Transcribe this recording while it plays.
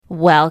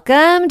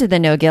Welcome to the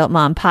No Guilt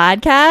Mom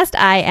podcast.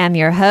 I am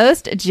your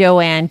host,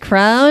 Joanne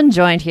Crone,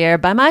 joined here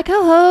by my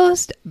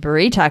co-host,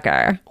 Bree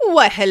Tucker.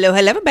 Well, hello,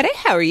 everybody.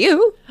 How are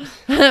you?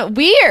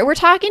 We're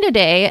talking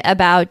today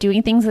about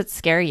doing things that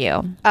scare you.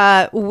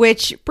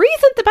 Which Bree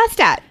isn't the best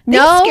at. They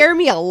scare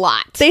me a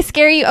lot. They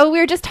scare you. Oh, we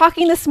were just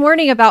talking this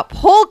morning about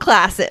pole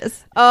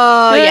classes.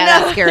 Oh, yeah,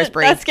 that scares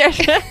Bree. That scares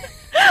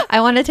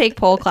I want to take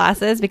pole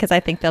classes because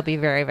I think they'll be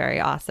very, very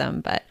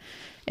awesome, but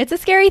it's a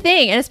scary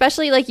thing. And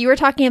especially like you were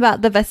talking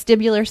about the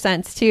vestibular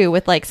sense too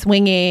with like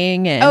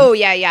swinging. And oh,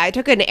 yeah. I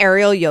took an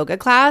aerial yoga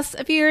class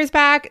a few years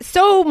back.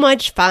 So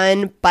much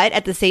fun. But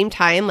at the same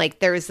time, like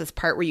there was this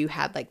part where you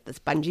had like this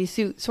bungee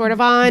suit sort of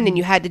on and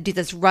you had to do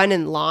this run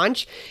and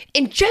launch.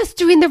 And just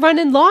doing the run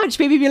and launch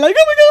made me be like,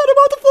 oh my God, I'm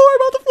on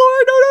the floor.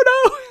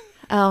 No.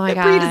 Oh my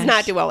God. Bree does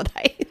not do well with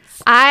heights.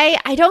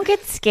 I don't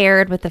get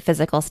scared with the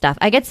physical stuff.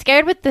 I get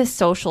scared with the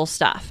social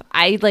stuff.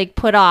 I like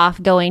put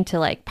off going to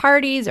like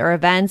parties or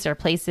events or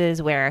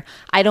places where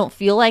I don't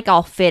feel like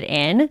I'll fit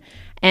in.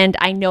 And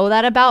I know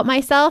that about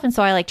myself. And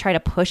so I like try to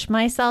push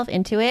myself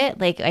into it.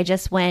 Like I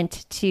just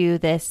went to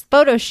this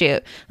photo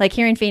shoot. Like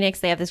here in Phoenix,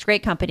 they have this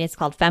great company. It's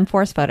called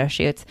FemForce Photo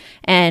Shoots.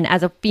 And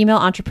as a female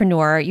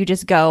entrepreneur, you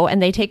just go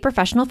and they take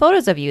professional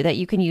photos of you that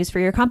you can use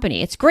for your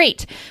company. It's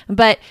great.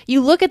 But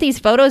you look at these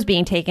photos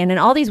being taken and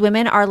all these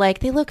women are like,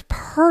 they look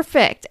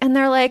perfect. And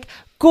they're like,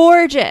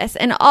 gorgeous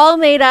and all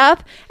made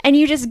up, and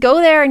you just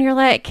go there and you're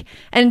like,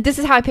 and this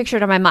is how I picture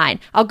it in my mind.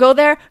 I'll go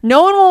there,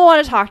 no one will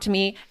want to talk to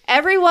me,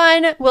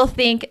 everyone will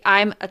think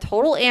I'm a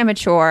total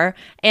amateur,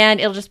 and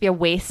it'll just be a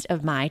waste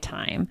of my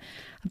time.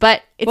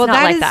 But it's not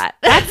like that.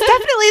 That's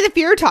definitely the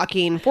fear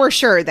talking for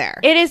sure there.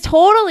 It is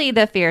totally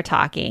the fear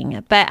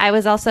talking. But I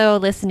was also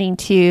listening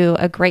to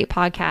a great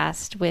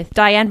podcast with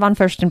Diane von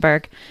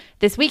Furstenberg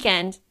this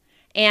weekend,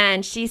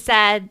 and she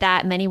said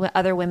that many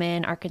other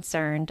women are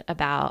concerned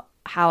about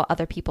how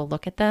other people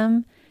look at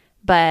them,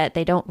 but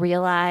they don't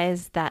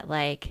realize that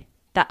like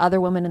that other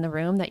woman in the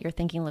room that you're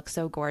thinking looks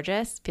so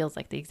gorgeous feels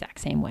like the exact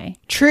same way.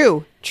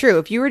 True.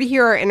 If you were to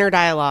hear our inner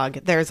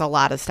dialogue, there's a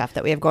lot of stuff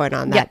that we have going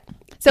on that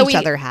each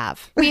other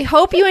have. We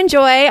hope you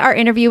enjoy our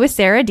interview with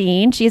Sara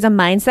Dean. She's a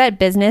mindset,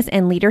 business,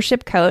 and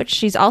leadership coach.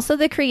 She's also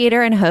the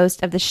creator and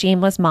host of the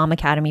Shameless Mom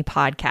Academy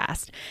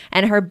podcast.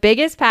 And her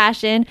biggest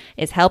passion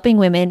is helping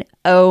women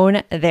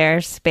own their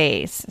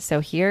space.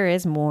 So here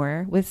is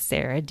more with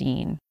Sara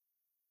Dean.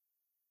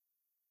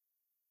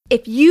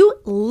 If you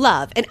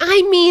love, and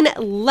I mean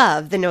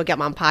love, the No Guilt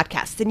Mom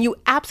podcast, then you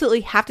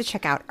absolutely have to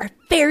check out our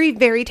very,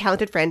 very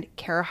talented friend,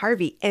 Kara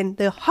Harvey, and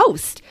the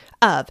host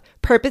of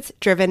Purpose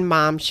Driven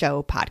Mom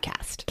Show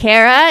podcast.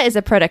 Kara is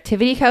a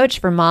productivity coach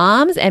for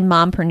moms and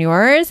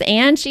mompreneurs,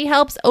 and she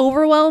helps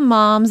overwhelmed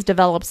moms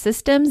develop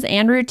systems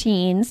and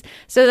routines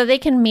so that they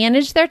can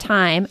manage their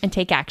time and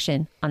take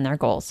action on their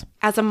goals.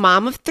 As a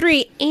mom of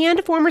 3 and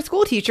a former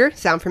school teacher,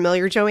 sound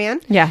familiar,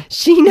 Joanne? Yeah.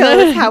 She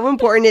knows how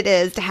important it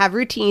is to have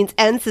routines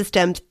and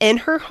systems in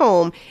her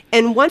home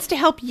and wants to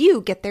help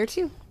you get there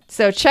too.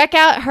 So check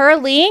out her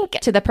link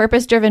to the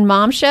Purpose Driven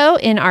Mom Show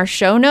in our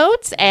show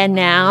notes. And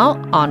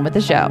now on with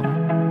the show.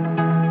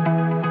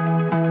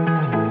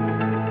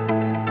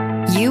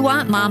 You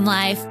want mom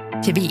life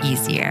to be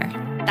easier.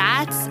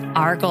 That's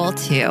our goal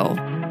too.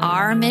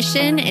 Our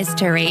mission is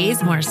to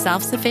raise more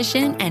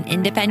self-sufficient and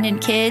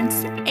independent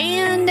kids,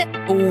 and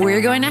we're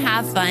going to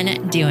have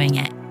fun doing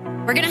it.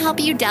 We're going to help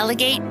you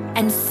delegate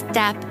and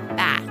step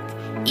back.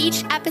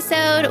 Each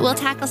episode will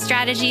tackle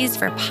strategies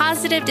for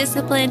positive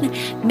discipline,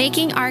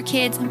 making our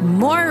kids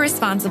more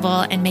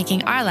responsible and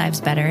making our lives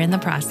better in the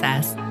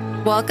process.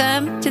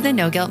 Welcome to the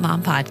No Guilt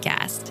Mom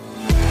podcast.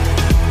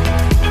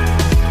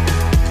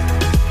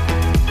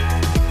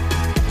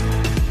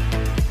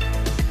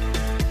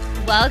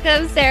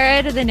 Welcome,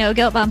 Sara, to the No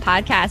Guilt Mom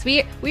podcast.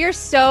 We are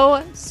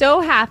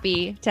so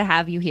happy to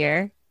have you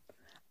here.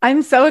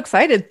 I'm so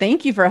excited.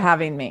 Thank you for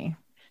having me.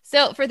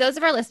 So for those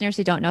of our listeners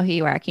who don't know who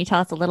you are, can you tell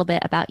us a little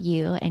bit about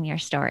you and your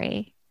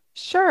story?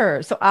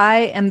 Sure. So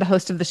I am the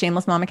host of the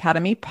Shameless Mom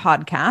Academy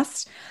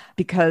podcast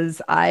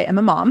because I am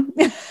a mom.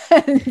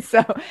 and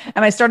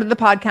I started the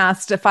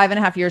podcast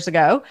 5.5 years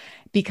ago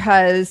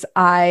because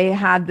I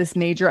had this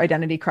major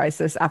identity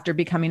crisis after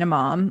becoming a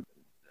mom.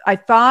 I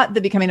thought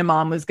that becoming a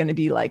mom was going to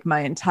be like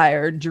my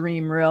entire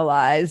dream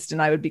realized,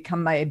 and I would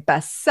become my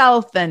best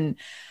self and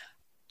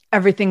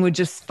everything would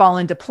just fall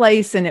into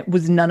place. And it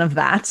was none of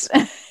that.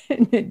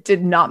 It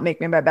did not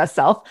make me my best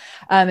self.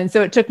 And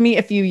so it took me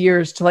a few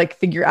years to like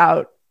figure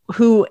out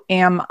who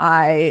am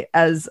I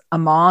as a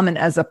mom and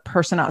as a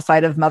person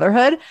outside of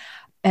motherhood.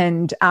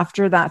 And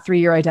after that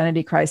 3-year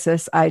identity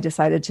crisis, I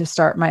decided to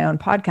start my own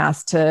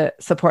podcast to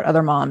support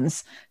other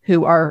moms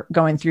who are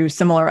going through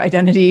similar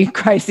identity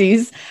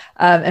crises.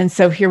 And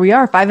so here we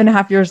are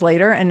 5.5 years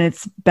later, and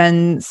it's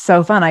been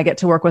so fun. I get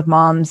to work with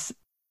moms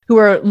who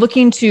are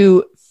looking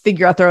to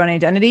figure out their own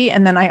identity.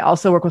 And then I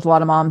also work with a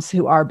lot of moms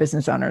who are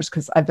business owners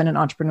because I've been an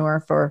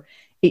entrepreneur for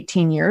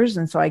 18 years.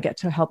 And so I get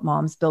to help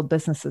moms build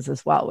businesses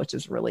as well, which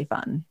is really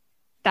fun.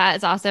 That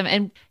is awesome.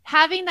 And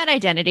having that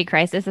identity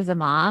crisis as a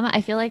mom,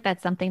 I feel like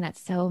that's something that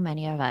so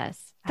many of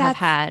us have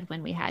had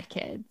when we had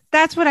kids.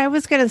 That's what I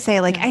was going to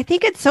say. Like, I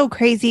think it's so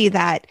crazy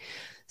that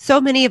so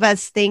many of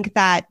us think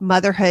that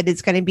motherhood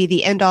is going to be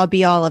the end all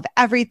be all of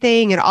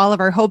everything and all of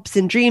our hopes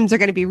and dreams are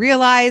going to be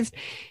realized.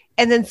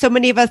 And then so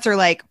many of us are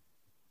like,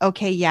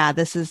 okay, yeah,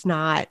 this is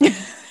not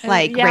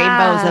like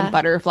rainbows and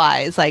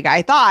butterflies like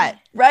I thought.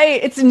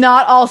 Right. It's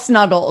not all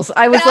snuggles.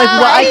 I was like,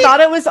 well, I thought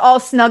it was all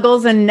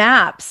snuggles and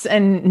naps.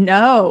 And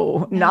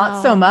no,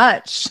 not so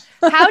much.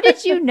 How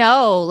did you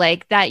know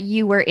like that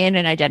you were in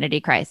an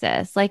identity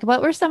crisis? Like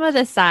what were some of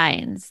the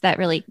signs that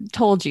really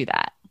told you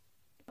that?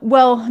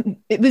 Well,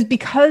 it was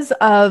because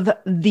of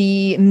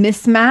the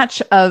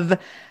mismatch of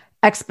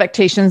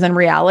expectations and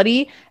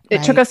reality.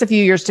 It took us a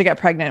few years to get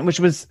pregnant, which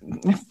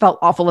felt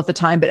awful at the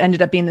time, but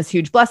ended up being this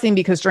huge blessing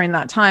because during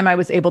that time I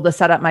was able to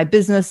set up my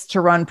business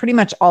to run pretty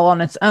much all on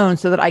its own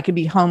so that I could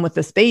be home with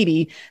this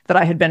baby that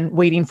I had been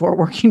waiting for,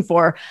 working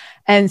for.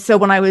 And so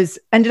when I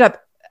ended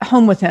up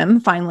home with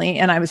him finally,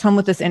 and I was home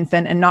with this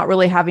infant and not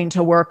really having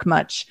to work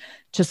much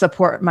to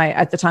support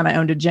at the time I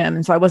owned a gym.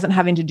 And so I wasn't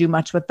having to do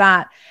much with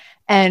that.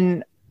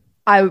 And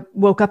I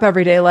woke up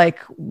every day like,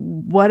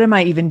 what am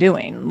I even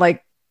doing?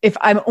 Like, if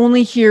I'm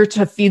only here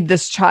to feed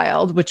this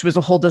child, which was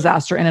a whole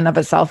disaster in and of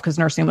itself because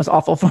nursing was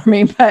awful for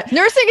me, but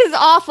nursing is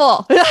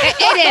awful.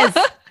 It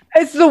is.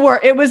 It's the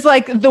worst. It was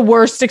like the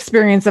worst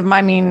experience of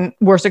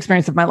worst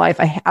experience of my life.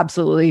 I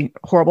absolutely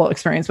horrible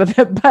experience with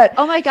it, but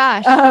oh my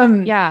gosh.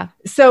 Yeah.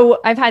 So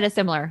I've had a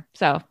similar,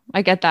 so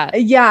I get that.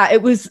 Yeah,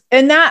 it was.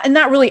 And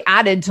that really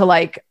added to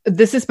like,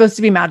 this is supposed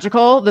to be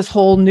magical, this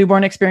whole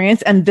newborn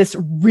experience. And this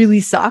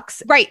really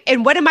sucks. Right.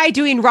 And what am I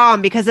doing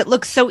wrong? Because it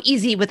looks so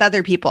easy with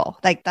other people.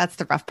 Like that's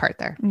the rough part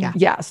there. Yeah.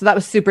 Yeah. So that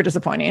was super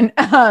disappointing.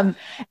 And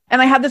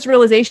I had this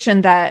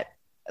realization that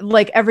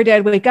like every day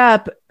I'd wake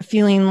up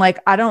feeling like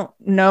I don't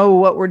know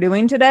what we're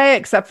doing today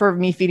except for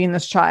me feeding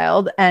this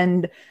child.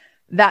 And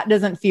that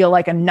doesn't feel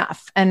like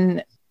enough.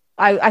 And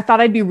I thought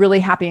I'd be really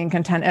happy and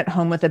content at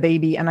home with a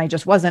baby. And I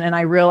just wasn't. And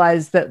I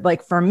realized that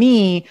like for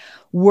me,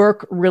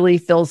 work really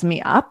fills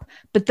me up.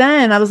 But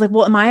then I was like,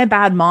 well, am I a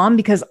bad mom?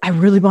 Because I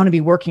really want to be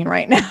working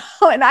right now.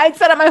 And I'd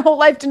set up my whole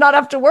life to not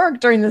have to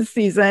work during this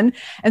season.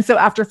 And so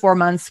after 4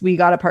 months, we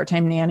got a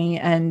part-time nanny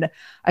and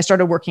I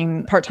started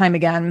working part-time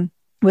again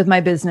with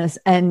my business.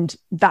 And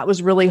that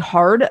was really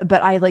hard.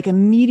 But I like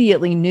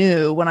immediately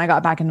knew when I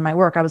got back into my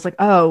work, I was like,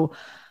 oh,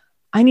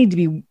 I need to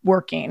be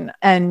working.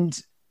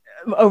 And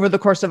over the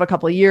course of a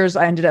couple of years,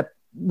 I ended up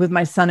with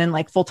my son in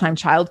like full-time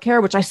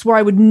childcare, which I swore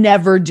I would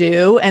never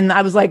do. And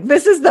I was like,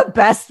 this is the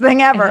best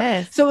thing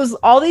ever. So it was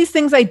all these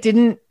things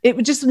it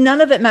was just, none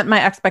of it met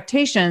my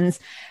expectations.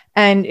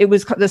 And it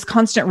was this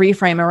constant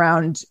reframe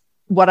around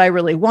what I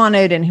really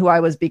wanted and who I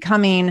was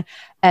becoming.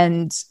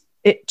 And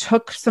it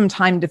took some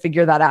time to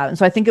figure that out. And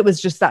so I think it was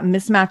just that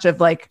mismatch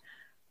of like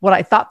what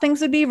I thought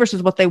things would be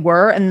versus what they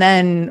were. And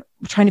then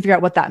trying to figure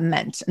out what that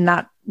meant. And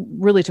that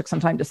really took some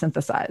time to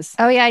synthesize.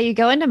 Oh yeah. You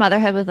go into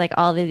motherhood with like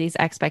all of these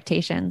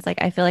expectations.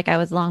 Like I feel like I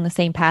was along the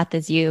same path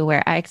as you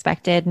where I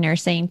expected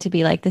nursing to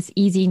be like this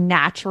easy,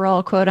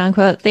 natural quote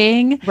unquote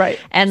thing. Right.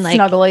 And like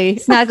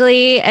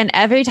snuggly. And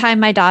every time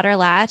my daughter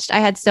latched, I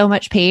had so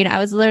much pain. I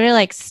was literally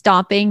like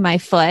stomping my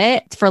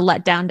foot for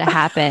letdown to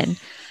happen.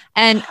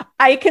 And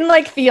I can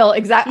like feel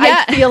exactly,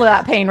 I feel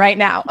that pain right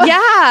now.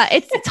 Yeah,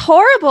 it's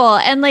horrible.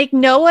 And like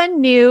no one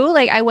knew,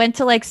 like I went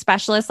to like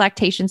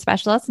lactation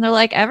specialists and they're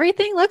like,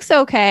 everything looks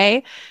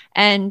okay.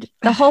 And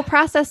the whole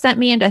process sent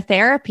me into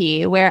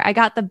therapy where I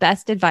got the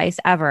best advice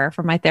ever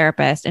from my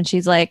therapist. And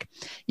she's like,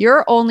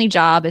 your only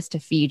job is to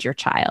feed your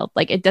child.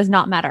 Like it does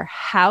not matter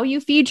how you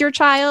feed your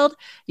child.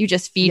 You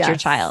just feed your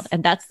child.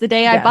 And that's the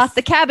day I bought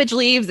the cabbage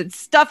leaves and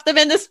stuffed them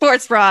in the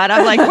sports bra. And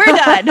I'm like, we're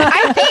done.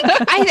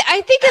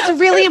 I think it's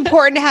really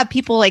important to have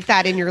people like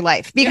that in your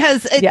life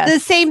because the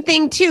same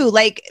thing too.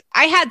 Like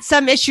I had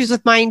some issues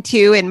with mine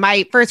too. And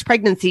my first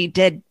pregnancy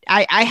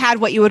I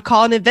had what you would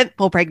call an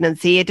eventful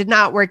pregnancy. It did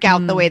not work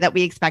out the way that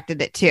we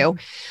expected it to.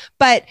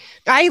 But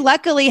I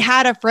luckily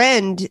had a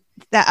friend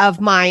of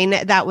mine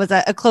that was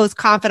a close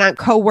confidant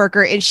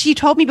coworker. And she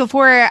told me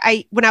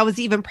when I was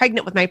even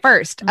pregnant with my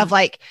first of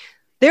like,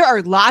 there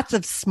are lots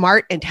of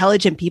smart,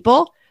 intelligent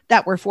people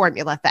that were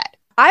formula fed.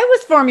 I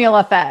was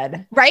formula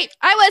fed, right?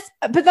 I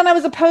was, but then I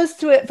was opposed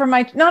to it and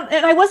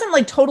I wasn't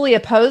like totally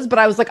opposed, but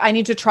I was like, I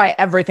need to try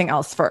everything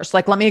else first.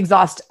 Like, let me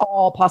exhaust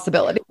all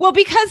possibilities. Well,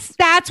 because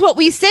that's what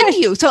we send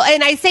you. So,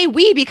 and I say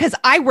we, because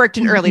I worked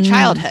in early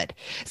childhood.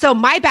 So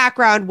my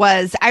background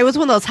was, I was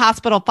one of those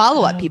hospital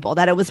follow-up people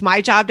that it was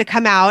my job to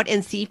come out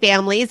and see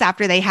families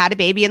after they had a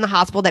baby in the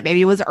hospital that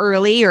maybe was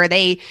early or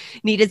they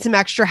needed some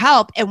extra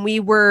help. And we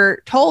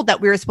were told that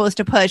we were supposed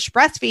to push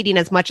breastfeeding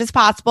as much as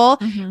possible.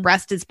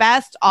 Breast is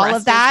best, all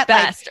of that.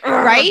 Best. Like,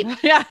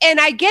 right? Yeah.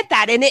 And I get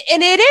that. And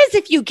it is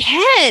if you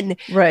can.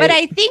 Right. But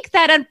I think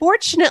that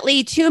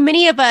unfortunately, too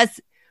many of us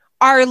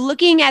are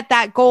looking at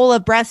that goal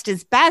of breast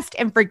is best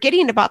and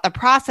forgetting about the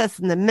process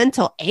and the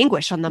mental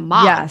anguish on the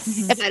mom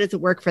if that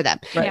doesn't work for them.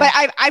 Right.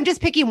 But I'm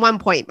just picking one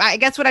point. I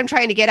guess what I'm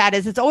trying to get at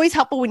is it's always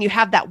helpful when you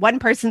have that one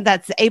person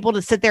that's able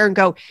to sit there and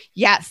go,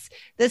 yes,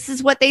 this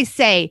is what they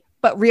say,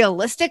 but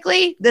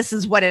realistically, this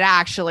is what it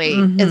actually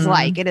is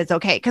like. It is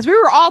okay. Because we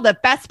were all the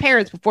best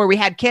parents before we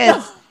had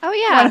kids. Oh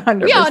yeah.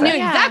 100%. We all knew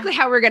exactly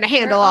how we were going to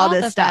handle all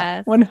this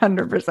stuff.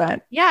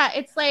 100%. Yeah,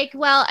 it's like,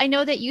 well, I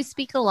know that you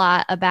speak a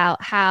lot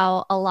about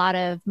how a lot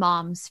of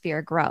moms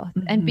fear growth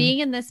and being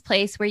in this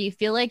place where you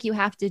feel like you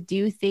have to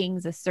do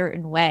things a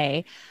certain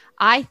way.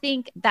 I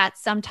think that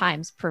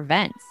sometimes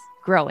prevents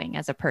growing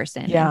as a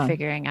person and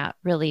figuring out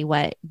really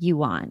what you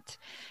want.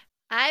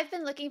 I've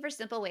been looking for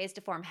simple ways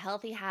to form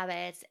healthy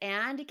habits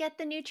and get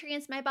the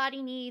nutrients my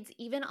body needs,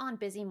 even on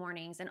busy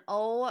mornings. And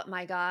oh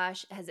my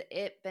gosh, has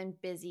it been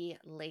busy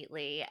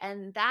lately.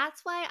 And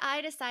that's why I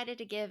decided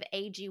to give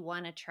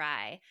AG1 a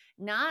try.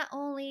 Not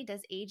only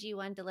does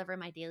AG1 deliver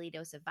my daily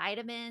dose of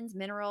vitamins,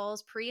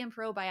 minerals, pre and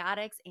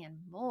probiotics, and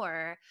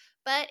more,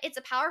 but it's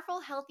a powerful,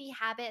 healthy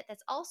habit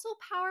that's also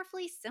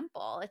powerfully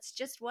simple. It's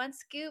just one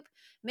scoop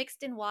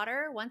mixed in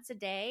water once a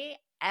day,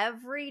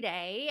 every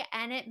day,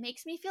 and it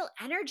makes me feel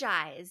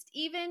energized.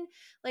 Even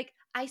like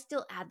I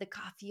still add the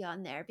coffee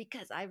on there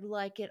because I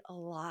like it a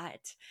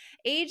lot.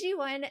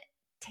 AG1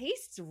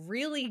 tastes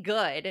really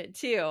good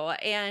too,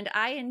 and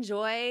I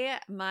enjoy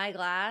my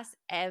glass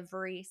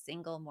every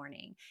single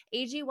morning.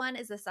 AG1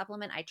 is a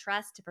supplement I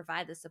trust to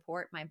provide the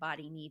support my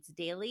body needs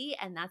daily,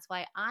 and that's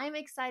why I'm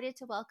excited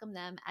to welcome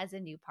them as a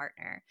new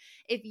partner.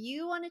 If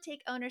you want to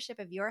take ownership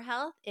of your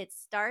health, it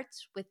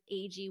starts with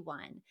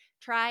AG1.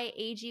 Try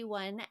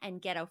AG1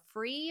 and get a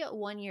free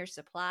 1-year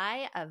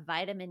supply of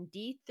vitamin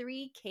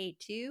D3,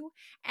 K2,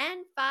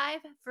 and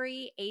 5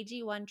 free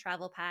AG1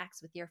 travel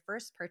packs with your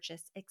first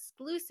purchase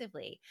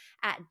exclusively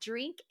at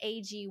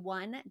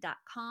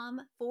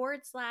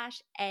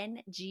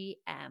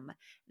drinkag1.com/NGM.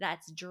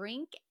 That's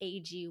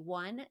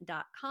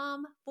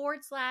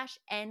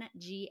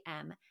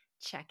drinkag1.com/NGM.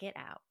 Check it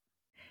out.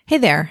 Hey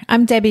there,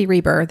 I'm Debbie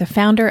Reber, the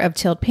founder of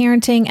Tilt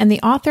Parenting and the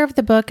author of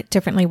the book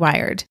Differently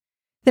Wired.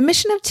 The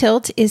mission of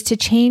Tilt is to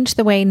change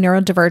the way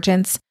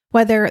neurodivergence,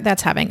 whether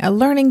that's having a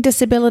learning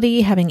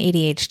disability, having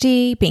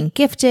ADHD, being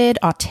gifted,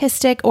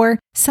 autistic, or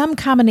some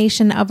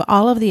combination of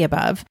all of the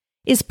above,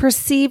 is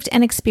perceived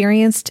and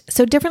experienced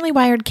so differently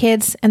wired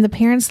kids and the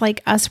parents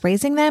like us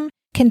raising them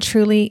can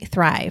truly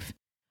thrive.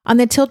 On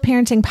the Tilt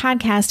Parenting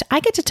podcast, I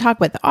get to talk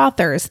with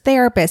authors,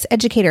 therapists,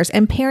 educators,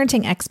 and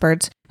parenting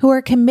experts who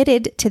are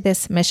committed to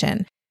this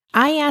mission.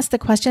 I ask the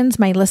questions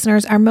my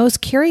listeners are most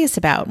curious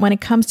about when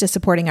it comes to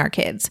supporting our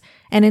kids.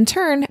 And in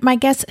turn, my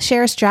guests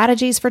share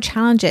strategies for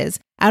challenges,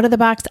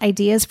 out-of-the-box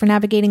ideas for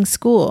navigating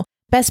school,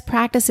 best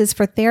practices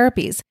for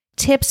therapies,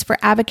 tips for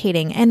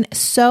advocating, and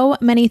so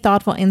many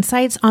thoughtful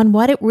insights on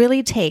what it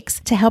really takes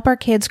to help our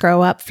kids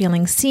grow up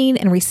feeling seen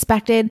and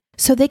respected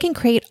so they can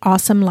create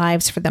awesome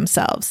lives for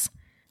themselves.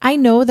 I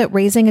know that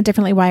raising a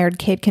differently wired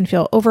kid can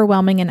feel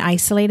overwhelming and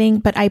isolating,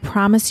 but I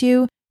promise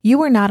you, you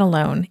are not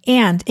alone,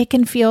 and it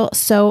can feel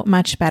so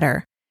much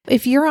better.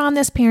 If you're on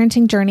this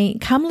parenting journey,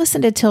 come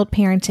listen to Tilt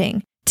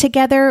Parenting.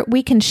 Together,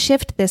 we can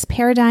shift this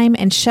paradigm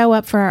and show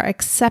up for our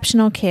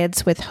exceptional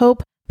kids with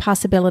hope,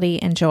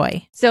 possibility, and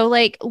joy. So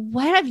like,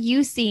 what have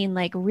you seen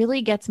like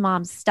really gets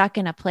moms stuck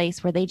in a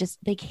place where they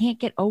can't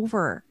get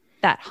over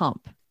that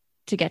hump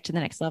to get to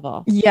the next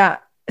level? Yeah.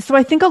 So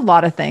I think a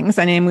lot of things.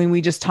 I mean, when we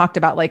just talked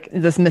about like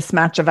this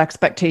mismatch of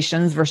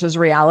expectations versus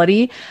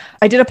reality,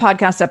 I did a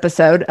podcast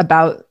episode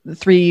about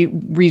 3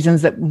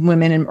 reasons that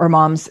women or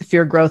moms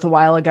fear growth a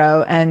while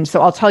ago. And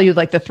so I'll tell you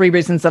like the 3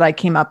 reasons that I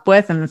came up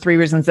with and the 3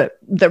 reasons that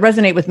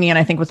resonate with me. And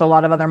I think with a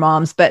lot of other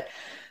moms. But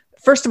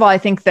first of all, I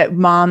think that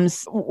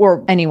moms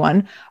or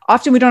anyone,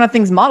 often we don't have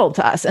things modeled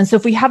to us. And so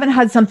if we haven't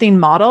had something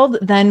modeled,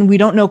 then we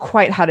don't know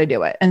quite how to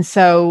do it. And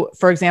so,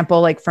 for example,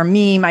 like for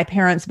me, my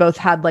parents both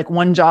had like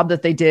one job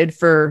that they did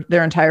for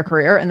their entire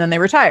career and then they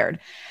retired.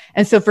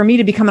 And so for me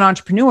to become an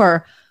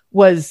entrepreneur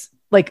was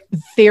like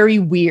very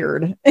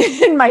weird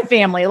in my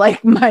family,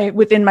 like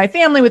within my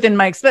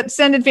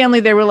extended family,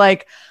 they were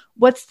like,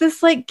 what's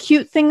this like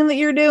cute thing that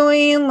you're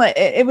doing? Like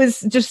it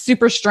was just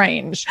super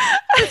strange.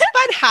 It's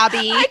fun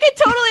hobby. I could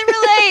totally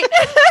relate.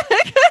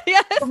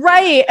 Yes.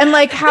 Right. And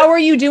like, how are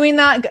you doing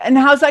that? And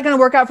how's that going to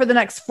work out for the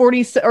next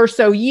 40 or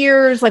so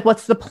years? Like,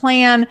 what's the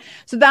plan?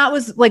 So that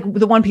was like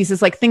the one piece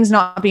is like things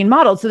not being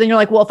modeled. So then you're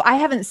like, well, if I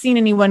haven't seen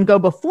anyone go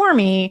before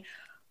me,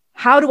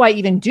 how do I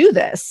even do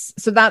this?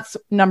 So that's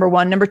number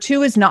 1. Number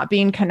 2 is not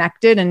being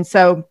connected. And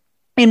so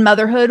in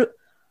motherhood,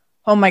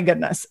 oh my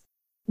goodness,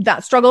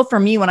 that struggle for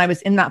me when I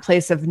was in that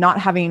place of not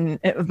having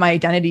of my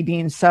identity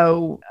being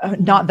so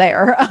not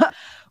there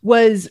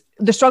was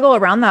the struggle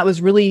around that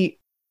was really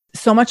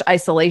so much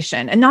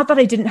isolation. And not that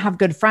I didn't have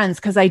good friends,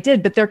 because I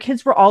did, but their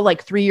kids were all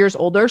like 3 years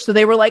older. So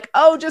they were like,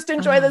 oh, just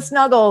enjoy the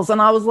snuggles.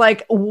 And I was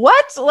like,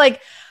 what?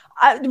 Like,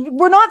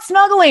 we're not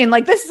snuggling.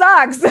 Like, this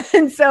sucks.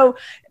 And so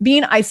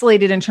being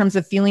isolated in terms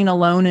of feeling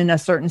alone in a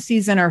certain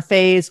season or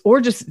phase,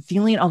 or just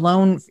feeling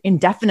alone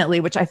indefinitely,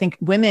 which I think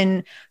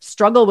women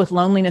struggle with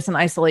loneliness and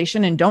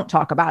isolation and don't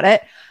talk about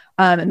it.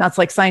 And that's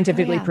like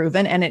scientifically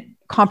proven, and it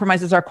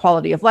compromises our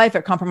quality of life.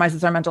 It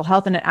compromises our mental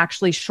health, and it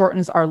actually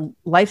shortens our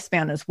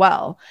lifespan as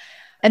well.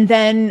 And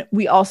then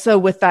we also,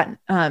 with that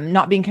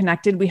not being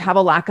connected, we have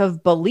a lack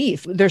of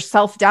belief. There's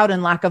self-doubt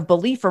and lack of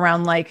belief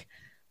around like,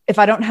 if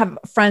I don't have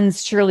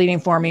friends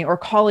cheerleading for me or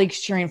colleagues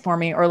cheering for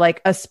me or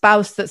like a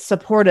spouse that's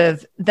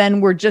supportive,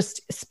 then we're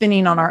just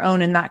spinning on our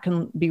own. And that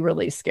can be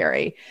really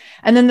scary.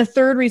 And then the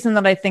third reason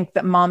that I think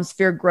that moms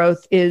fear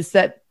growth is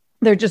that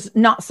they're just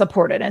not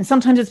supported. And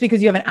sometimes it's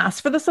because you haven't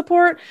asked for the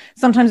support.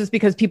 Sometimes it's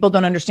because people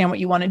don't understand what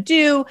you want to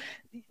do.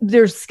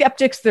 There's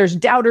skeptics, there's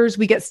doubters.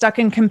 We get stuck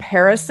in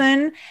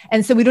comparison.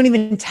 And so we don't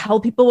even tell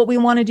people what we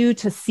want to do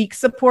to seek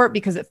support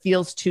because it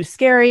feels too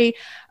scary.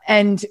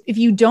 And if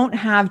you don't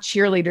have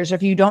cheerleaders,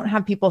 if you don't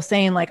have people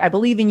saying like, I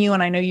believe in you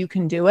and I know you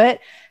can do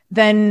it,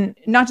 then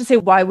not to say,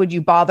 why would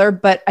you bother?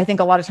 But I think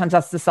a lot of times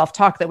that's the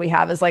self-talk that we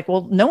have is like,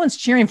 well, no one's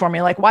cheering for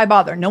me. Like, why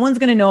bother? No one's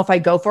going to know if I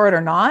go for it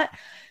or not.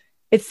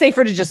 It's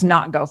safer to just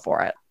not go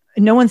for it.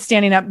 No one's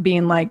standing up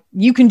being like,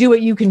 you can do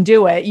it. You can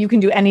do it. You can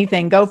do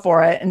anything. Go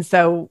for it. And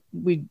so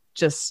we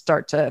just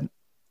start to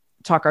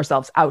talk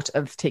ourselves out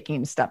of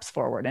taking steps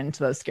forward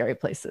into those scary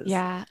places.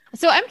 Yeah.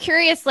 So I'm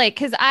curious, like,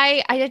 because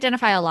I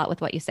identify a lot with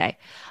what you say,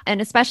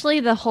 and especially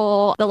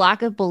the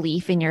lack of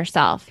belief in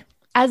yourself.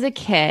 As a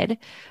kid,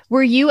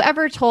 were you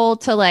ever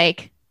told to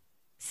like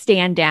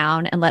stand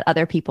down and let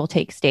other people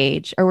take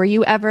stage? Or were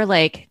you ever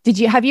like,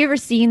 have you ever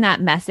seen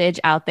that message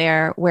out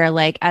there where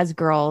like, as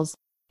girls,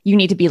 you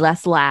need to be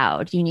less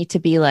loud. You need to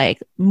be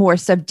like more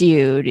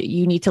subdued.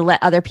 You need to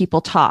let other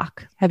people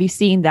talk. Have you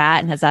seen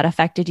that? And has that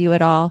affected you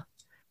at all?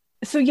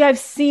 So yeah, I've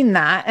seen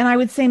that. And I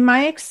would say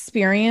my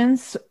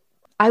experience,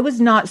 I was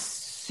not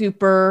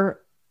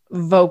super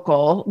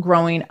vocal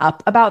growing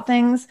up about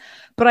things,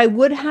 but I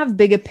would have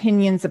big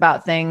opinions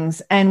about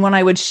things. And when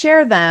I would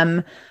share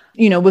them,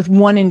 with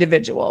one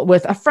individual,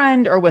 with a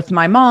friend or with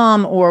my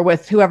mom or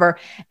with whoever,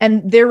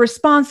 and their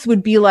response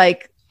would be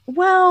like,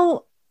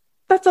 well,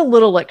 that's a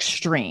little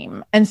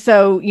extreme. And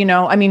so,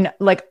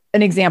 like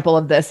an example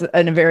of this,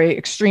 and a very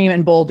extreme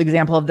and bold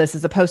example of this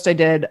is a post I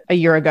did a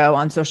year ago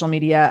on social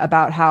media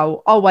about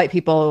how all white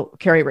people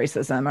carry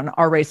racism and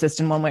are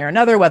racist in one way or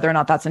another, whether or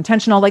not that's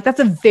intentional. Like,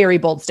 that's a very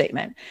bold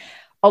statement.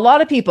 A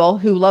lot of people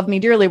who love me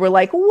dearly were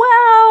like,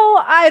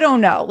 well, I don't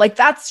know. Like,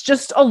 that's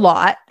just a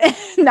lot.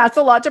 That's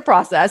a lot to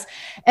process.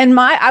 And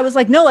I was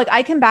like, no, like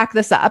I can back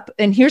this up.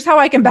 And here's how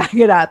I can back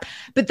it up.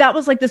 But that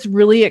was like this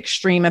really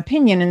extreme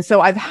opinion. And so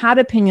I've had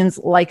opinions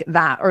like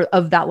that, or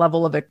of that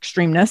level of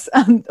extremeness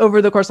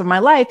over the course of my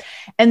life.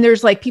 And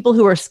there's like people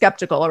who are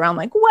skeptical around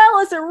like, well,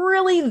 is it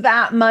really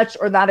that much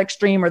or that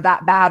extreme or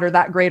that bad or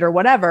that great or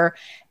whatever?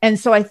 And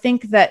so I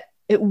think that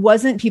it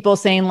wasn't people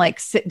saying like,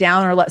 sit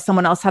down or let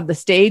someone else have the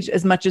stage,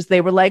 as much as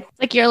they were like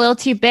you're a little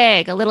too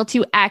big, a little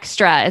too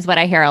extra is what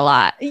I hear a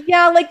lot.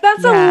 Yeah. Like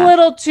that's a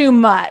little too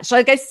much.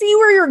 Like, I see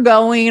where you're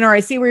going, or I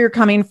see where you're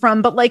coming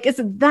from, but like, is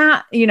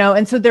that,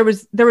 and so there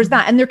was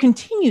that, and there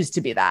continues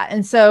to be that.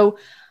 And so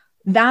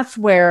that's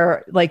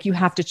where like, you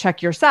have to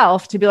check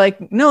yourself to be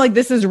like, no, like,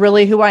 this is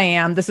really who I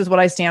am. This is what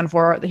I stand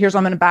for. Here's how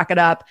I'm going to back it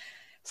up.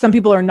 Some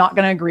people are not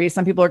going to agree.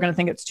 Some people are going to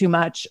think it's too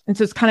much. And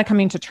so it's kind of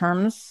coming to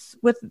terms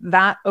with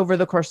that over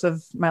the course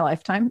of my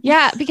lifetime.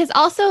 Yeah, because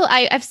also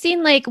I've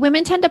seen like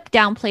women tend to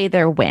downplay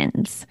their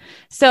wins.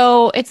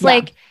 So it's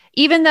like,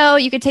 even though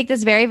you could take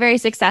this very, very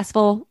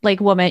successful like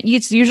woman,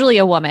 it's usually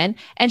a woman,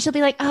 and she'll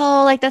be like,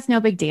 oh, like that's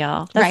no big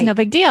deal. That's no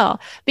big deal.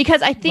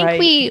 Because I think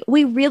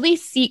we really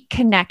seek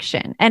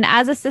connection. And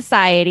as a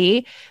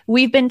society,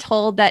 we've been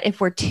told that if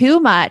we're too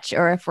much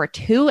or if we're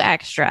too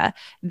extra,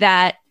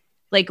 that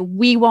like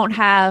we won't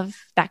have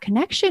that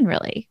connection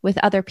really with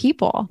other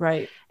people.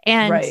 Right.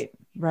 And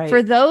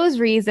for those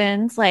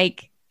reasons,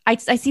 like I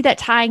see that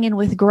tying in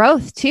with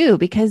growth too,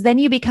 because then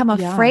you become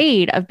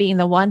afraid of being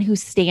the one who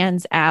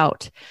stands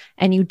out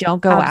and you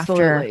don't go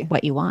after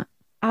what you want.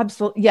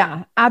 Absolutely.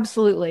 Yeah,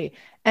 absolutely.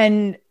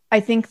 And I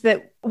think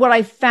that what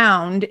I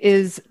found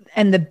is,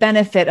 and the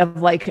benefit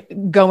of like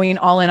going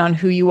all in on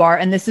who you are,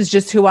 and this is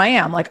just who I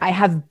am. Like, I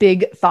have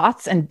big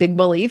thoughts and big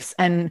beliefs,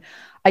 and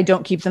I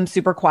don't keep them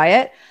super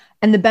quiet.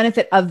 And the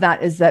benefit of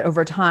that is that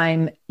over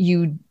time,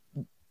 you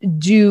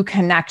do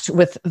connect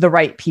with the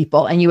right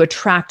people and you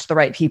attract the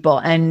right people.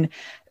 And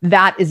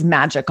that is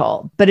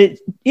magical, but it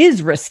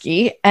is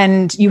risky,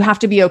 and you have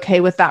to be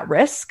okay with that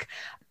risk.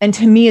 And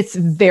to me, it's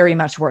very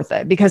much worth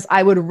it, because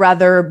I would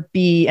rather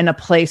be in a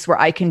place where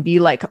I can be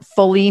like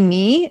fully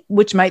me,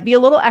 which might be a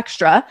little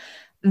extra,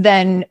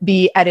 than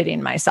be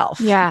editing myself.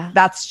 Yeah.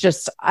 That's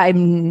just,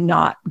 I'm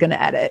not going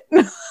to edit.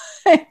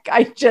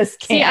 I just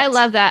can't. See, I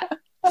love that.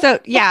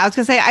 So yeah, I was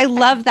gonna say, I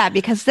love that,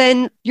 because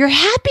then you're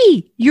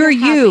happy. You're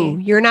you.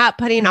 You're not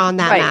putting on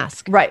that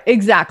mask. Right.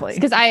 Exactly.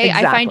 Because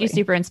I find you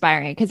super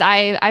inspiring, because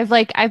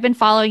I've been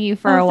following you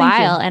for a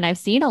while, and I've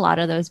seen a lot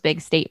of those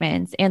big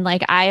statements, and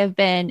like I have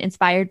been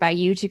inspired by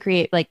you to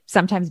create like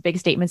sometimes big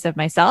statements of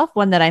myself.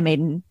 One that I made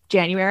in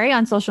January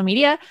on social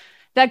media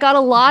that got a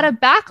lot of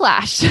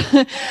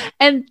backlash.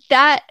 And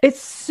that it's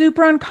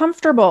super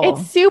uncomfortable.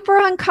 it's super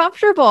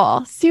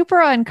uncomfortable, super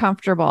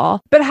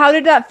uncomfortable. But how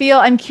did that feel?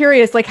 I'm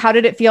curious, like, how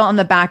did it feel on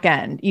the back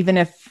end, even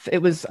if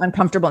it was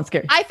uncomfortable and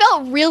scary? I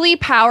felt really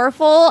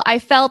powerful. I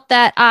felt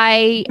that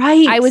I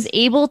was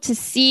able to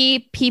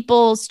see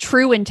people's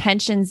true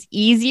intentions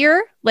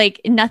easier.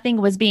 Like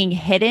nothing was being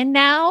hidden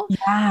now.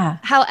 Yeah.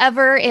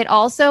 However, it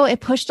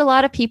pushed a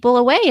lot of people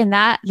away, and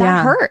that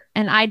hurt.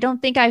 And I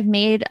don't think I've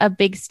made a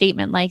big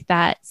statement like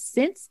that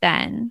since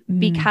then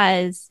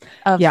because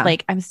of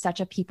like, I'm such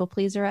a people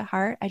pleaser at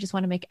heart. I just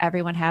want to make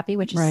everyone happy,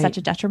 which is such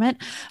a detriment.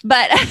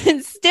 But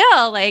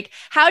still, like,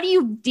 how do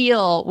you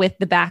deal with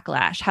the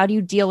backlash? How do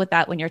you deal with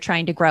that when you're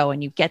trying to grow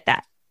and you get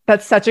that?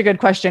 That's such a good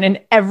question.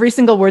 And every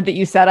single word that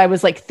you said, I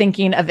was like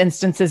thinking of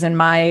instances in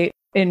my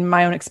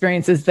own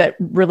experiences that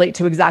relate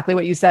to exactly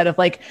what you said, of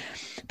like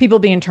people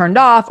being turned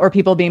off or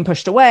people being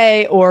pushed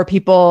away or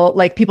people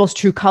like people's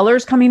true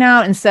colors coming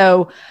out. And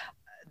so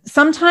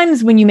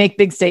sometimes when you make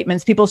big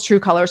statements, people's true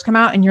colors come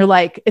out and you're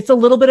like, it's a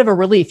little bit of a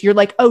relief. You're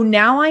like, oh,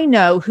 now I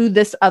know who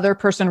this other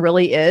person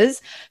really is.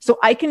 So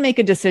I can make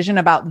a decision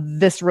about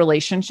this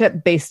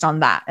relationship based on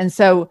that. And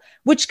so,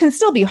 which can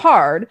still be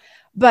hard,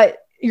 but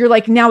you're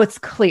like, now it's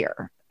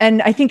clear.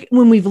 And I think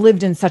when we've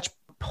lived in such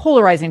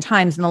polarizing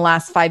times in the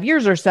last 5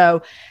 years or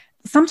so,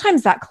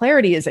 sometimes that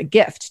clarity is a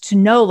gift to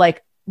know,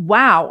 like,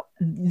 wow,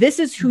 this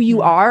is who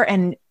you are.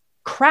 And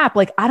crap,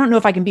 like, I don't know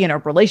if I can be in a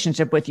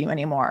relationship with you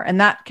anymore. And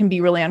that can be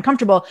really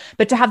uncomfortable.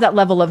 But to have that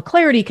level of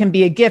clarity can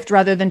be a gift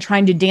rather than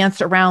trying to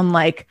dance around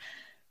like,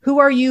 who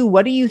are you?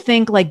 What do you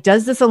think? Like,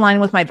 does this align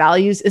with my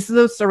values? Is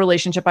this a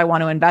relationship I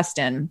want to invest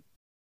in?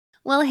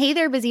 Well, hey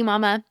there, busy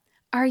mama.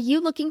 Are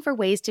you looking for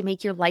ways to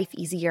make your life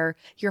easier,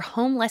 your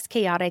home less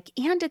chaotic,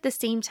 and at the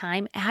same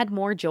time add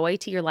more joy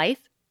to your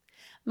life?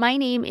 My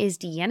name is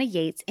Deanna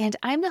Yates, and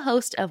I'm the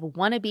host of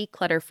Wanna Be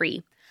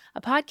Clutter-Free,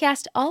 a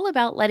podcast all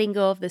about letting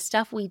go of the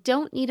stuff we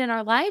don't need in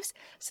our lives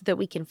so that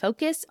we can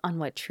focus on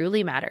what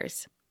truly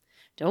matters.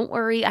 Don't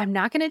worry, I'm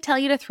not going to tell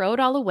you to throw it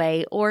all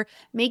away or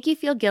make you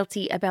feel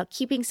guilty about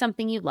keeping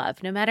something you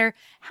love, no matter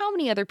how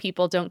many other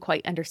people don't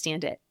quite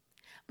understand it.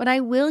 But I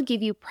will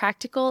give you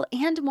practical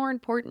and, more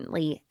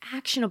importantly,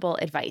 actionable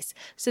advice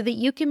so that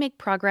you can make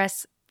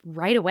progress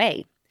right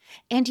away.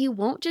 And you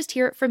won't just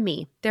hear it from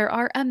me. There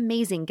are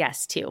amazing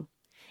guests too.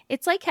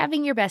 It's like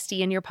having your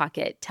bestie in your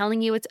pocket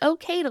telling you it's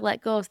okay to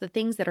let go of the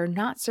things that are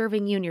not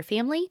serving you and your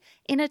family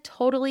in a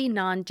totally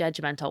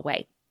non-judgmental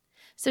way.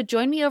 So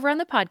join me over on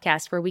the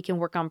podcast where we can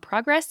work on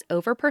progress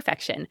over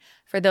perfection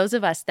for those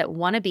of us that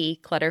want to be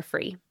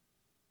clutter-free.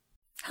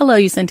 Hello,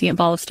 you sentient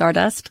ball of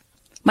stardust.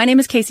 My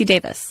name is Casey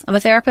Davis. I'm a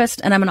therapist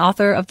and I'm an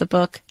author of the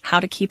book, How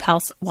to Keep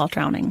House While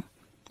Drowning,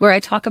 where I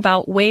talk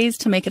about ways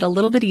to make it a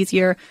little bit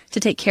easier to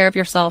take care of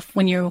yourself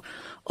when you're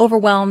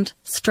overwhelmed,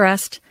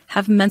 stressed,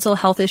 have mental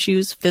health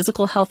issues,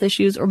 physical health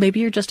issues, or maybe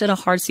you're just in a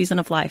hard season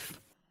of life.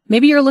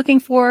 Maybe you're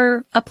looking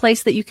for a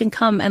place that you can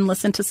come and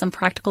listen to some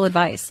practical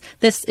advice.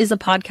 This is a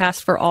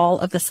podcast for all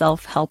of the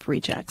self-help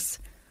rejects.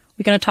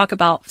 We're going to talk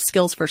about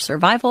skills for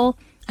survival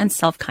and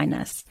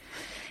self-kindness.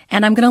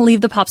 And I'm going to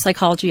leave the pop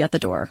psychology at the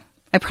door.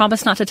 I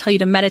promise not to tell you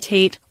to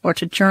meditate or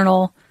to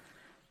journal.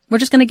 We're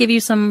just going to give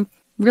you some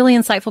really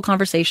insightful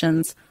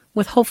conversations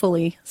with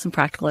hopefully some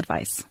practical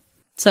advice.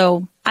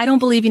 So I don't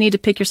believe you need to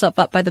pick yourself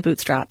up by the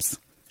bootstraps.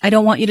 I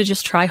don't want you to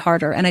just try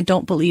harder, and I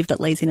don't believe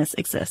that laziness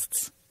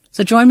exists.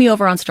 So join me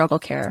over on Struggle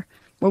Care,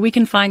 where we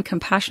can find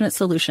compassionate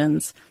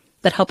solutions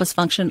that help us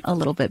function a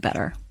little bit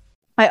better.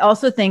 I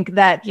also think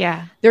that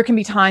there can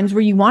be times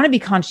where you want to be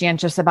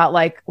conscientious about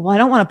like, well, I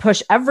don't want to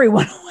push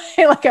everyone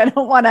away. Like, I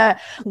don't want to,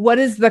 what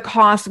is the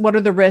cost? What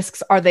are the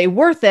risks? Are they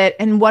worth it?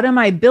 And what am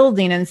I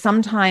building? And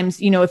sometimes,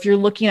 you know, if you're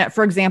looking at,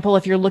 for example,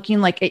 if you're looking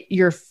like at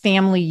your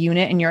family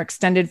unit and your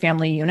extended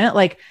family unit,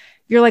 like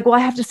you're like, well, I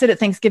have to sit at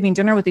Thanksgiving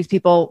dinner with these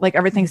people like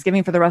every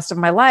Thanksgiving for the rest of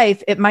my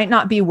life. It might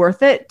not be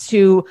worth it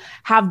to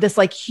have this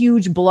like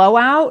huge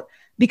blowout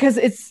because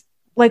it's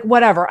like,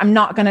 whatever, I'm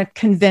not going to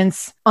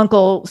convince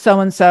Uncle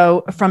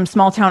so-and-so from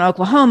small town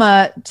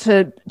Oklahoma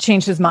to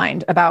change his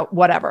mind about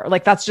whatever.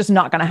 Like, that's just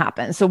not going to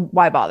happen. So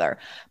why bother?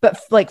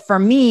 But like, for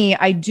me,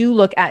 I do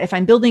look at if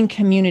I'm building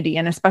community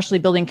and especially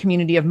building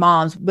community of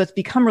moms, what's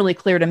become really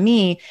clear to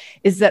me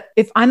is that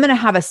if I'm going to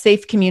have a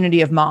safe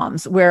community of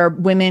moms where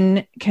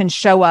women can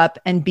show up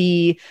and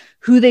be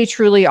who they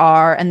truly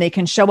are, and they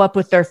can show up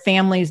with their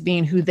families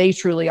being who they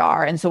truly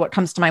are. And so what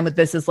comes to mind with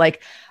this is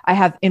like, I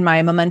have in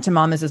my Momentum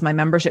Mom, this is my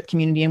membership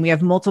community, and we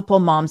have multiple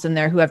moms in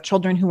there who have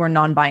children who are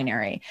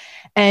non-binary.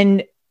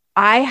 And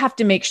I have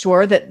to make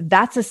sure that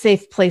that's a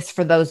safe place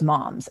for those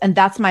moms. And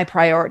that's my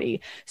priority.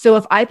 So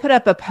if I put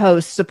up a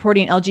post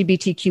supporting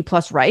LGBTQ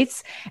plus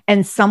rights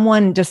and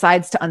someone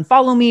decides to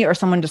unfollow me or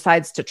someone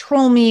decides to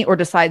troll me or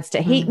decides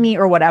to hate me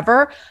or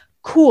whatever,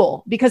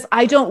 cool, because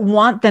I don't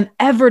want them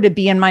ever to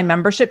be in my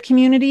membership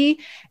community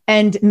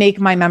and make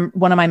one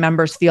of my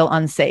members feel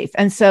unsafe.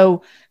 And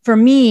so for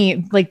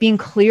me, like being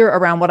clear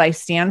around what I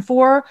stand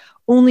for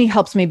only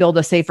helps me build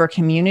a safer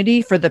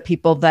community for the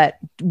people that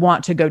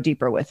want to go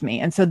deeper with me.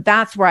 And so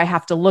that's where I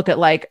have to look at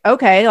like,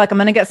 okay, like I'm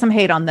going to get some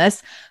hate on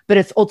this, but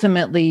it's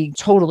ultimately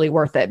totally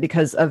worth it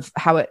because of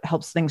how it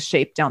helps things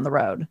shape down the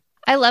road.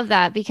 I love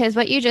that, because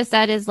what you just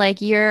said is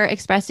like you're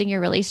expressing your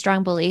really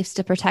strong beliefs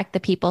to protect the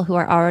people who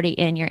are already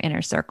in your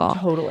inner circle.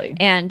 Totally.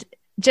 And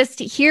just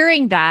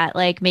hearing that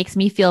like makes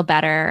me feel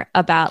better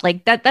about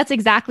like that's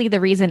exactly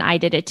the reason I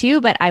did it too,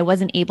 but I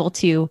wasn't able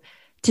to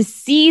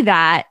see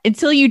that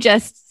until you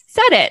just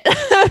said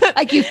it.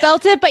 Like you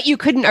felt it, but you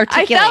couldn't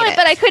articulate I felt it,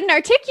 but I couldn't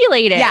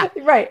articulate it. Yeah,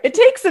 right. It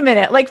takes a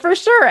minute, like for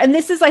sure. And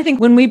this is, I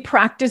think, when we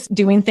practice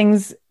doing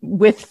things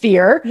with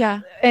fear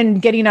and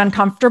getting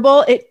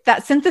uncomfortable,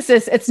 that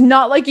synthesis, it's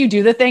not like you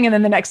do the thing and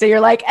then the next day you're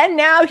like, and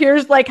now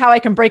here's like how I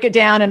can break it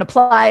down and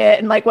apply it.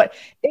 And like what,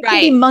 it can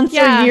be months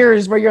or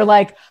years where you're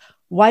like,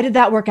 why did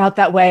that work out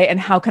that way? And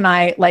how can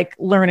I like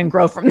learn and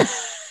grow from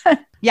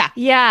that?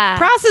 Yeah.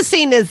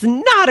 Processing is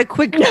not a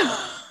quick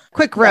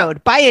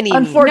road by any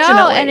means. Unfortunately.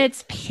 No, and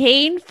it's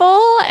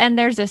painful and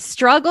there's a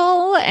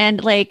struggle.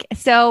 And like,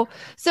 so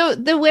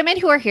the women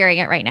who are hearing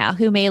it right now,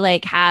 who may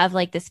like have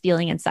like this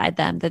feeling inside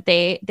them that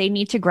they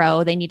need to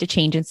grow, they need to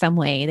change in some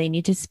way, they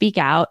need to speak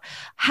out.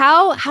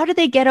 How do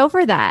they get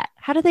over that?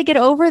 How do they get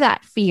over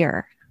that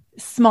fear?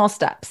 Small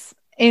steps.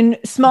 In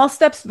small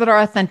steps that are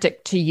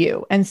authentic to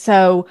you. And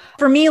so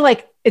for me,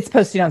 like it's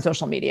posting on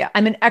social media.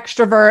 I'm an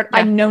extrovert. Yeah.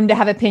 I'm known to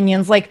have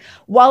opinions. Like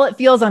while it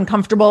feels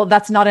uncomfortable,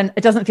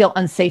 it doesn't feel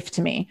unsafe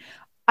to me.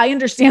 I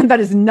understand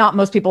that is not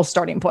most people's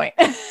starting point.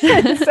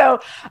 So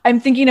I'm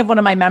thinking of one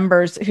of my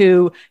members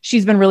who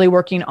she's been really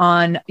working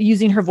on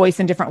using her voice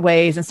in different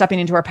ways and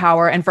stepping into her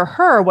power. And for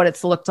her, what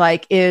it's looked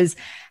like is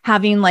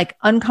having like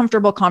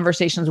uncomfortable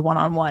conversations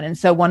one-on-one. And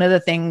so one of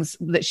the things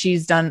that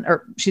she's done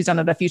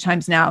it a few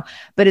times now,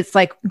 but it's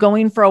like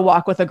going for a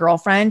walk with a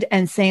girlfriend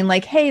and saying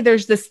like, hey,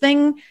 there's this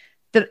thing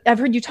that I've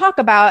heard you talk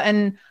about,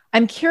 and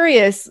I'm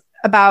curious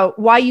about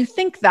why you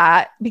think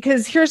that,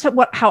 because here's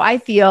how I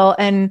feel.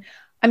 And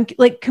I'm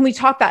like, can we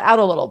talk that out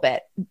a little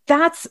bit?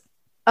 That's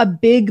a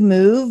big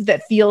move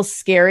that feels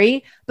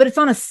scary, but it's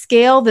on a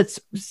scale that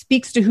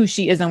speaks to who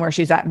she is and where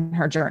she's at in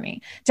her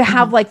journey. To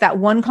have like that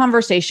one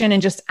conversation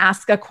and just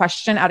ask a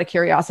question out of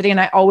curiosity.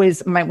 And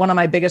one of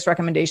my biggest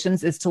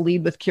recommendations is to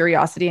lead with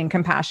curiosity and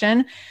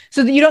compassion,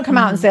 so that you don't come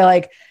out and say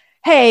like,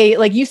 hey,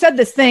 like you said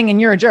this thing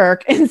and you're a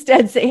jerk.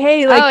 Instead say,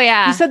 hey,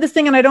 like you said this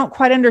thing and I don't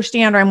quite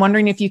understand, or I'm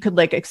wondering if you could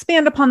like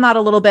expand upon that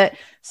a little bit.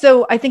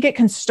 So I think it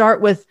can start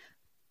with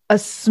a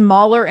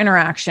smaller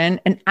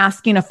interaction and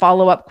asking a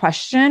follow-up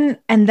question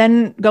and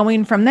then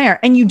going from there.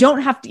 And you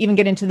don't have to even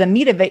get into the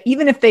meat of it.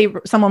 Even if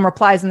someone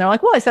replies and they're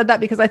like, well, I said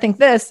that because I think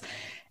this,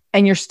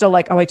 and you're still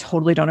like, oh, I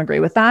totally don't agree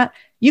with that.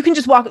 You can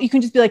just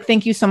be like,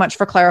 thank you so much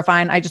for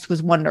clarifying. I just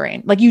was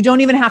wondering. Like, you don't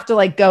even have to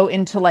like go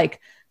into like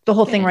the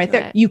whole thing right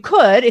there. You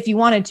could, if you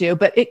wanted to,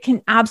 but it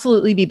can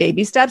absolutely be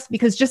baby steps,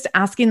 because just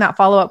asking that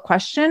follow-up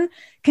question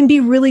can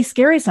be really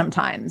scary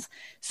sometimes.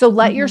 So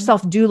let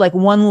yourself do like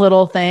one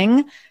little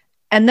thing.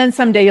 And then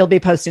someday you'll be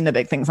posting the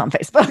big things on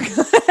Facebook.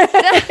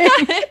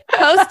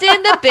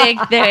 Posting the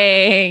big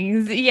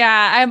things.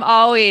 Yeah. I'm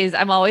always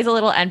a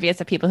little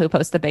envious of people who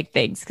post the big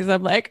things, because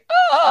I'm like,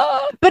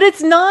 oh. But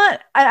it's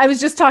not, I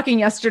was just talking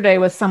yesterday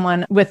with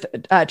someone with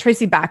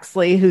Tracy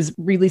Baxley, who's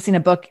releasing a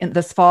book in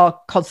this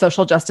fall called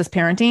Social Justice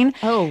Parenting.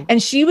 Oh.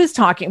 And she was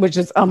talking, which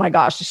is, oh my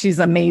gosh, she's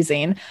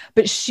amazing.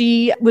 But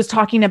she was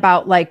talking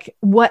about like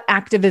what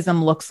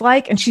activism looks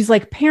like. And she's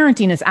like,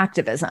 parenting is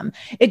activism.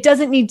 It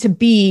doesn't need to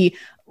be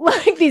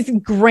like these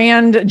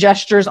grand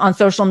gestures on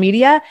social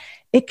media.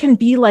 It can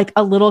be like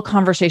a little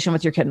conversation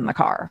with your kid in the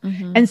car.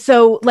 And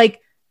so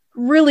like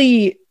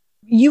really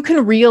you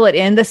can reel it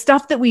in. The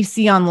stuff that we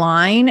see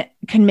online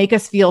can make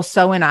us feel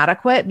so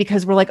inadequate,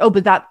 because we're like, oh,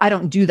 but I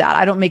don't do that.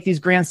 I don't make these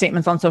grand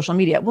statements on social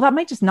media. Well, that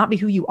might just not be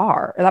who you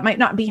are. Or that might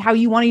not be how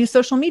you want to use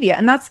social media.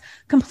 And that's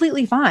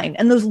completely fine.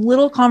 And those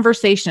little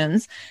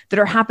conversations that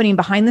are happening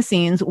behind the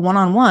scenes,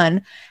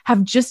 one-on-one,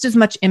 have just as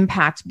much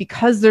impact,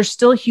 because there's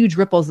still huge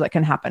ripples that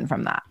can happen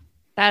from that.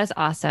 That is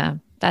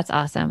awesome. That's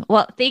awesome.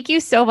 Well, thank you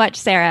so much,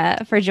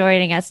 Sara, for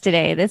joining us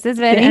today. This has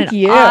been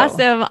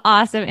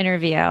awesome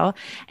interview.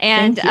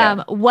 And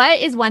what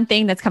is one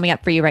thing that's coming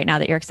up for you right now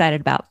that you're excited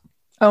about?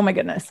 Oh my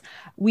goodness.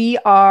 We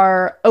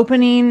are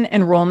opening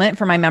enrollment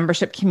for my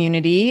membership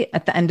community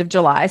at the end of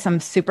July. So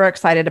I'm super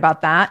excited about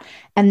that.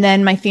 And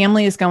then my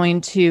family is going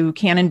to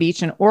Cannon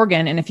Beach in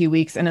Oregon in a few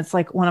weeks. And it's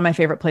like one of my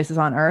favorite places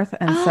on earth.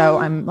 And so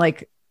I'm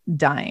like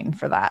dying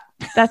for that.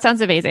 That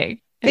sounds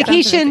amazing.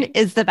 Vacation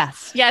is the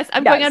best. Yes,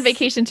 I'm going on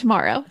vacation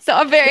tomorrow, so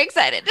I'm very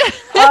excited. I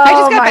just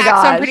got back, so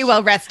I'm pretty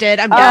well rested.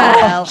 I'm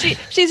done.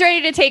 She's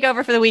ready to take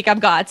over for the week. I'm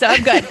gone, so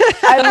I'm good.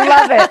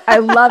 I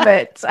love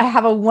it. I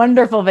have a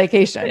wonderful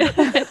vacation.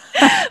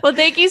 Well,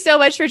 thank you so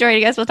much for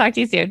joining us. We'll talk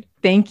to you soon.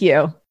 Thank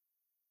you.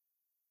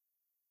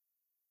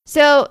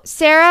 So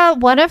Sarah,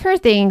 one of her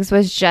things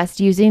was just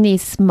using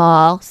these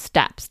small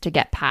steps to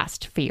get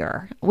past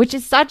fear, which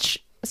is such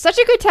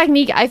a good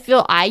technique I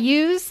feel I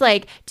use.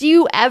 Like, do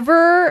you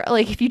ever,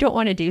 like, if you don't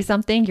want to do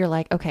something, you're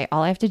like, okay,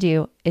 all I have to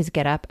do is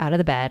get up out of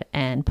the bed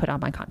and put on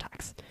my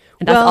contacts.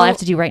 And that's all I have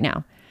to do right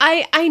now.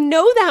 I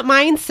know that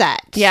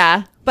mindset.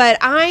 Yeah.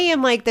 But I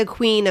am like the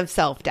queen of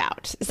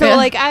self-doubt. So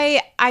like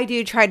I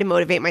do try to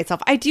motivate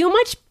myself. I do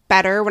much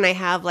better when I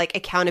have like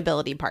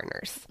accountability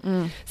partners.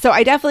 So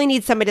I definitely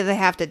need somebody that I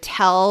have to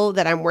tell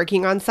that I'm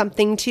working on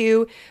something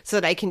to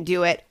so that I can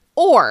do it.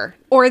 Or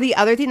the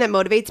other thing that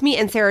motivates me,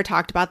 and Sarah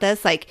talked about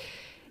this, like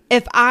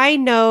if I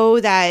know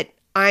that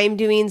I'm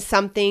doing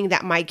something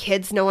that my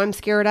kids know I'm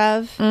scared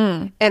of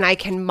and I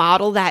can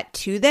model that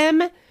to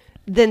them,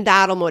 then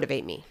that'll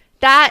motivate me.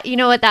 That, you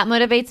know what, that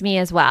motivates me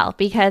as well,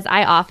 because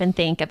I often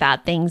think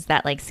about things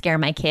that like scare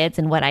my kids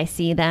and what I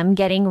see them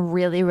getting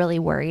really, really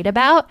worried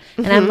about.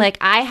 And I'm like,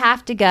 I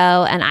have to go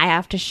and I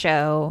have to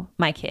show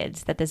my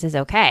kids that this is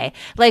okay.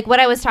 Like what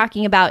I was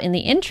talking about in the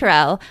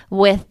intro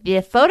with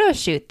the photo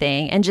shoot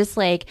thing and just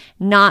like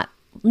not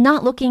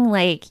looking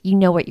like you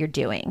know what you're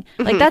doing.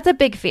 Like that's a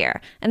big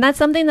fear. And that's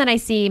something that I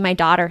see my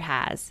daughter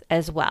has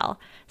as well.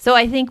 So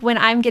I think when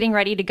I'm getting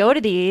ready to go to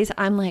these,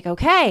 I'm like,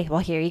 okay, well,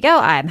 here you go.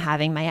 I'm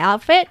having my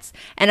outfits.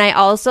 And I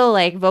also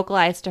like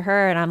vocalize to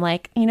her and I'm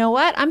like, you know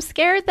what? I'm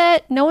scared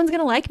that no one's going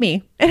to like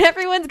me and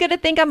everyone's going to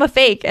think I'm a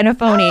fake and a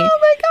phony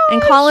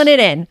and calling it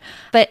in.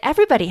 But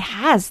everybody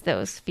has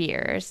those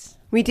fears.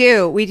 We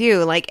do.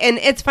 Like, and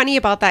it's funny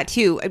about that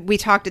too. We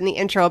talked in the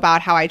intro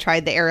about how I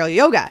tried the aerial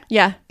yoga.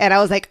 Yeah. And I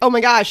was like, oh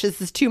my gosh, this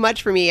is too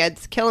much for me.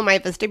 It's killing my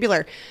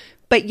vestibular.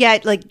 But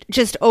yet, like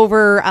just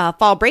over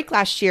fall break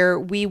last year,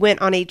 we went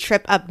on a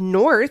trip up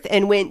north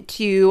and went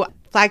to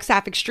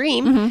Flagstaff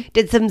Extreme,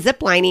 did some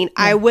zip lining.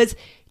 I was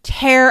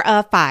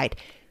terrified.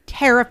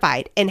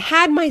 And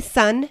had my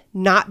son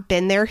not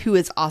been there, who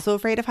is also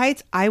afraid of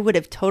heights, I would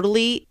have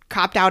totally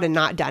copped out and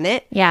not done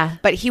it. Yeah.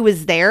 But he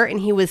was there and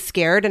he was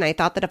scared. And I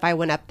thought that if I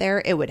went up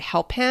there, it would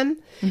help him.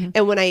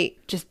 And when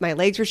my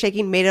legs were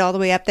shaking, made it all the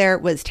way up there,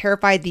 was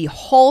terrified the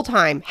whole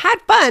time. Had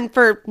fun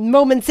for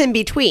moments in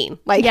between.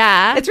 Like,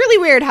 yeah. It's really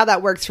weird how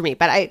that works for me.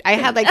 But I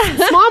had like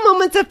small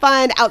moments of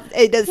fun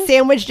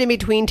sandwiched in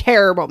between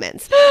terror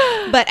moments.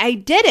 But I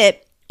did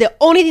it. The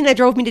only thing that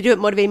drove me to do it,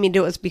 motivated me to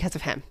do it, was because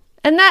of him.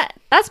 And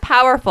that's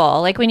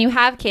powerful. Like when you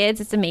have kids,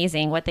 it's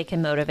amazing what they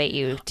can motivate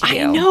you to do.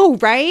 I know,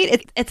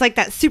 right? It's like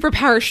that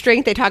superpower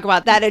strength they talk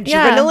about, that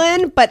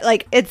adrenaline, but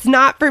like it's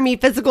not for me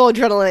physical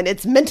adrenaline,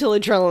 it's mental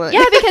adrenaline.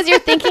 Yeah, because you're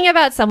thinking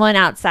about someone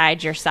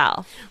outside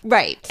yourself.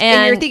 Right.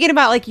 And you're thinking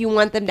about like you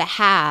want them to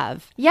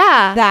have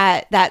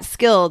that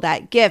skill,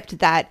 that gift,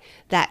 that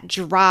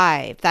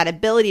drive, that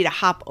ability to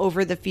hop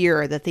over the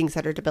fear or the things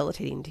that are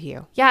debilitating to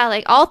you. Yeah,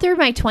 like all through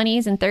my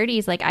 20s and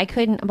 30s, like my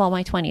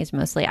 20s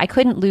mostly, I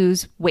couldn't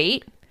lose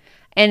weight.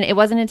 And it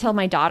wasn't until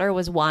my daughter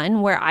was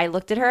 1 where I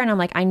looked at her and I'm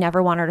like, I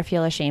never want her to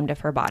feel ashamed of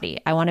her body.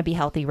 I want to be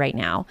healthy right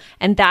now.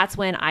 And that's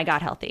when I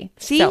got healthy.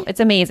 See? So it's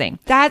amazing.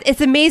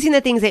 It's amazing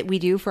the things that we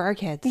do for our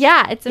kids.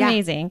 Yeah, it's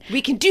amazing.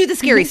 We can do the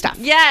scary stuff.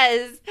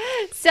 Yes.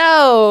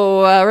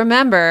 So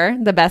remember,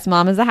 the best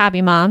mom is a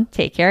happy mom.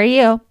 Take care of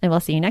you. And we'll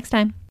see you next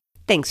time.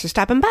 Thanks for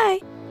stopping by.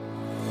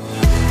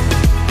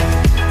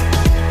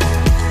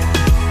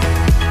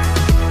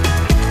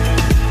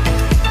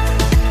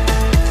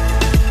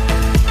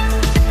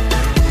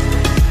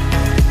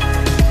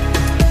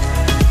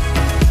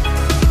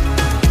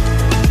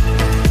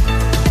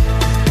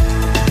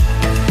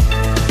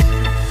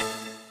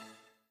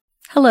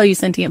 Hello, you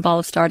sentient ball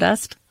of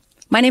stardust.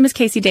 My name is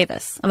Casey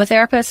Davis. I'm a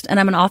therapist and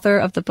I'm an author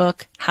of the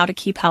book How to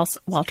Keep House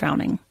While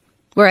Drowning,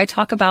 where I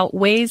talk about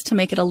ways to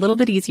make it a little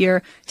bit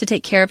easier to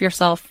take care of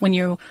yourself when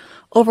you're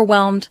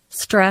overwhelmed,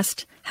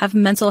 stressed, have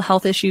mental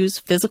health issues,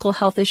 physical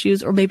health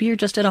issues, or maybe you're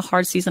just in a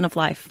hard season of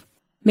life.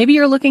 Maybe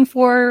you're looking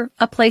for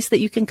a place that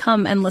you can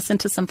come and listen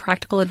to some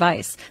practical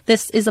advice.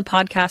 This is a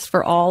podcast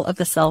for all of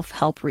the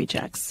self-help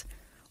rejects.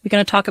 We're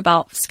going to talk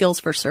about skills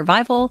for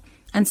survival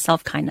and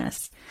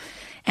self-kindness.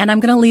 And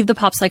I'm going to leave the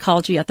pop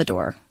psychology at the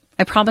door.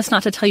 I promise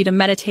not to tell you to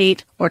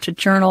meditate or to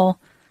journal.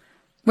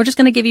 We're just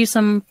going to give you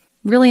some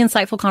really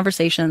insightful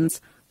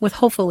conversations with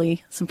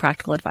hopefully some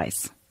practical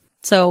advice.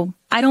 So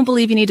I don't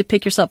believe you need to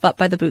pick yourself up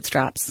by the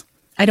bootstraps.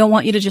 I don't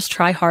want you to just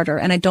try harder,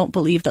 and I don't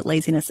believe that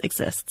laziness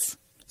exists.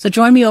 So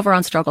join me over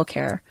on Struggle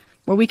Care,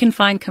 where we can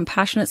find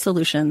compassionate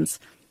solutions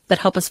that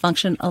help us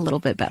function a little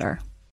bit better.